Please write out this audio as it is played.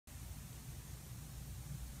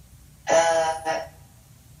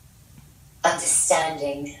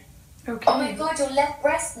understanding. Okay. Oh my God, your left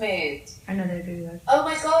breast moved. I know they do that. Oh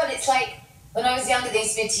my God, it's like when I was younger, there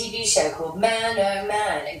used to be a TV show called Man Oh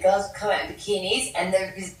Man, and girls would come out in bikinis, and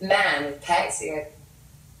there was this man with pecs. So you go,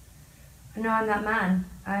 I know I'm that man.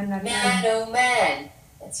 I'm that Man Oh Man.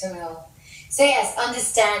 That's real. So yes,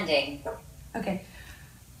 understanding. Okay.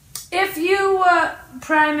 If you were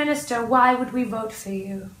Prime Minister, why would we vote for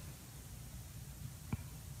you?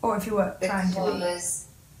 Or if you were trying to be. Because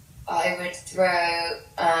I would throw,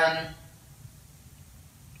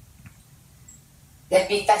 there'd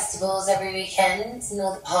be festivals every weekend in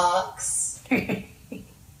all the parks. There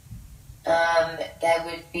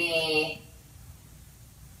would be,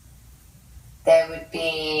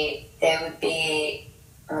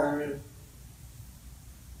 I'm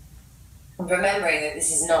remembering that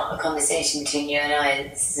this is not a conversation between you and I,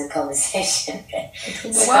 this is a conversation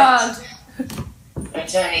between the world. I'm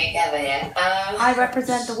trying to get together here. I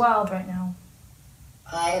represent the world right now.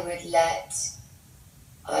 I would let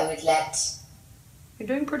You're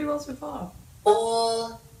doing pretty well so far.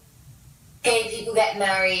 all gay people get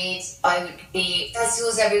married. I would be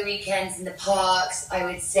festivals every weekend in the parks. I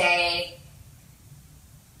would say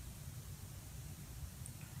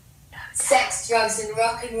sex, drugs, and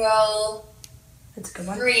rock and roll. That's a good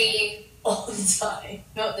one. Free all the time.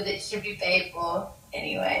 Not that it should be paid for.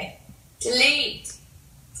 Anyway. Delete.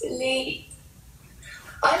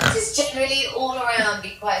 I would just generally all around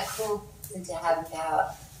be quite a cool person to have in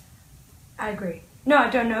power. I agree. No, I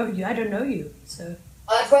don't know you. I don't know you, so.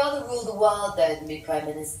 I'd rather rule the world though than be Prime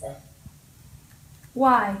Minister.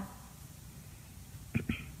 Why?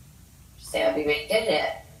 Just think I'd be really good at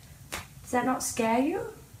it. Does that not scare you?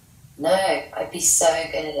 No, I'd be so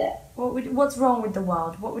good at it. What's wrong with the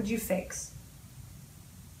world? What would you fix?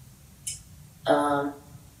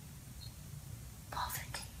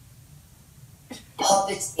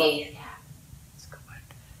 Poverty. Yeah, that's a good word.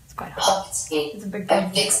 It's quite hard. Poverty. It's a big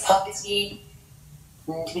I'd thing. fix poverty.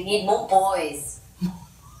 And we need more boys.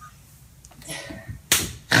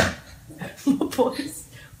 More boys.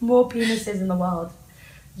 More penises in the world.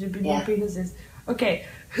 There should be more Yeah. penises. Okay,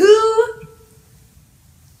 who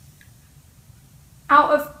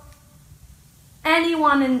out of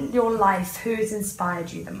anyone in your life who's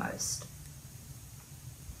inspired you the most?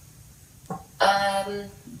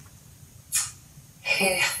 Who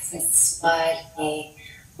has inspired me?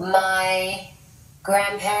 My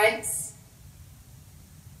grandparents.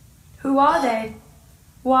 Who are they?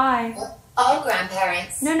 Why? Our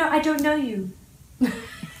grandparents. No, I don't know you.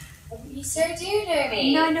 You so do know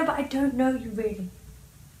me. No, I know, but I don't know you really.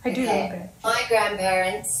 I do know a bit. My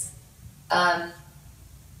grandparents,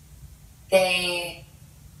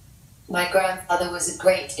 my grandfather was a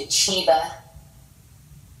great achiever,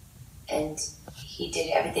 and he did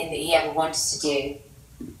everything that he ever wanted to do.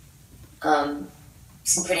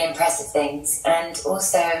 Some pretty impressive things. And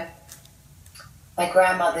also, my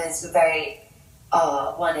grandmothers were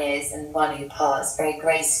one is and one who passed, very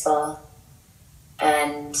graceful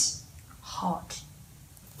and Hot.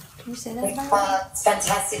 Can you say that about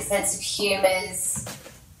fantastic sense of humours.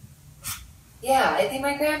 Yeah, I think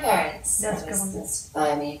my grandparents That's a good one.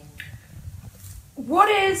 inspire me. What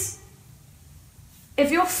is,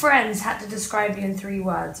 if your friends had to describe you in 3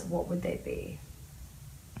 words, what would they be?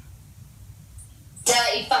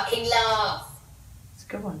 Dirty fucking laugh. It's a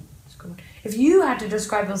good one. It's a good one. If you had to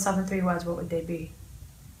describe yourself in 3 words, what would they be?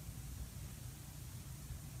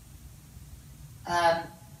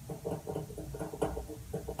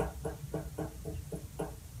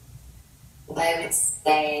 I would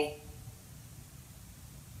say,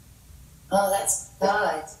 oh, that's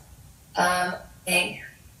God. I think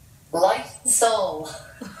life and soul.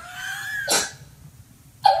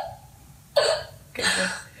 Good.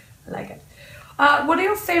 I like it. What are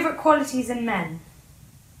your favourite qualities in men?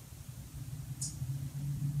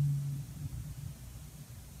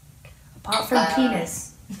 Apart from penis.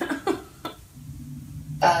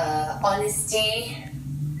 Honesty,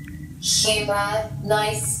 humour,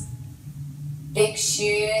 nice big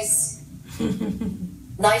shoes,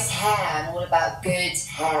 nice hair. I'm all about good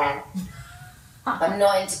hair. I'm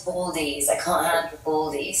not into baldies. I can't handle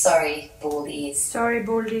baldies. Sorry, baldies. Sorry,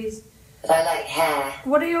 baldies. But I like hair.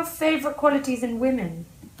 What are your favourite qualities in women?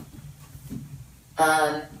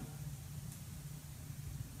 I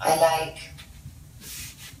like...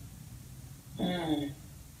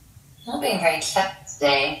 not being very clever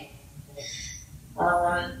today.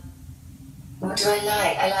 What do I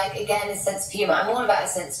like? I like, again, a sense of humour. I'm all about a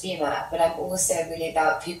sense of humour, but I'm also really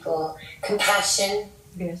about people, compassion.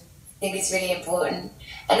 Yes. I think it's really important.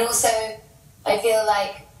 And also, I feel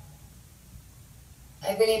like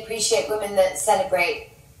I really appreciate women that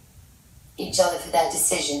celebrate each other for their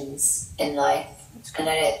decisions in life. And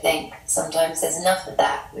I don't think sometimes there's enough of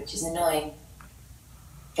that, which is annoying.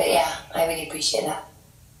 But yeah, I really appreciate that.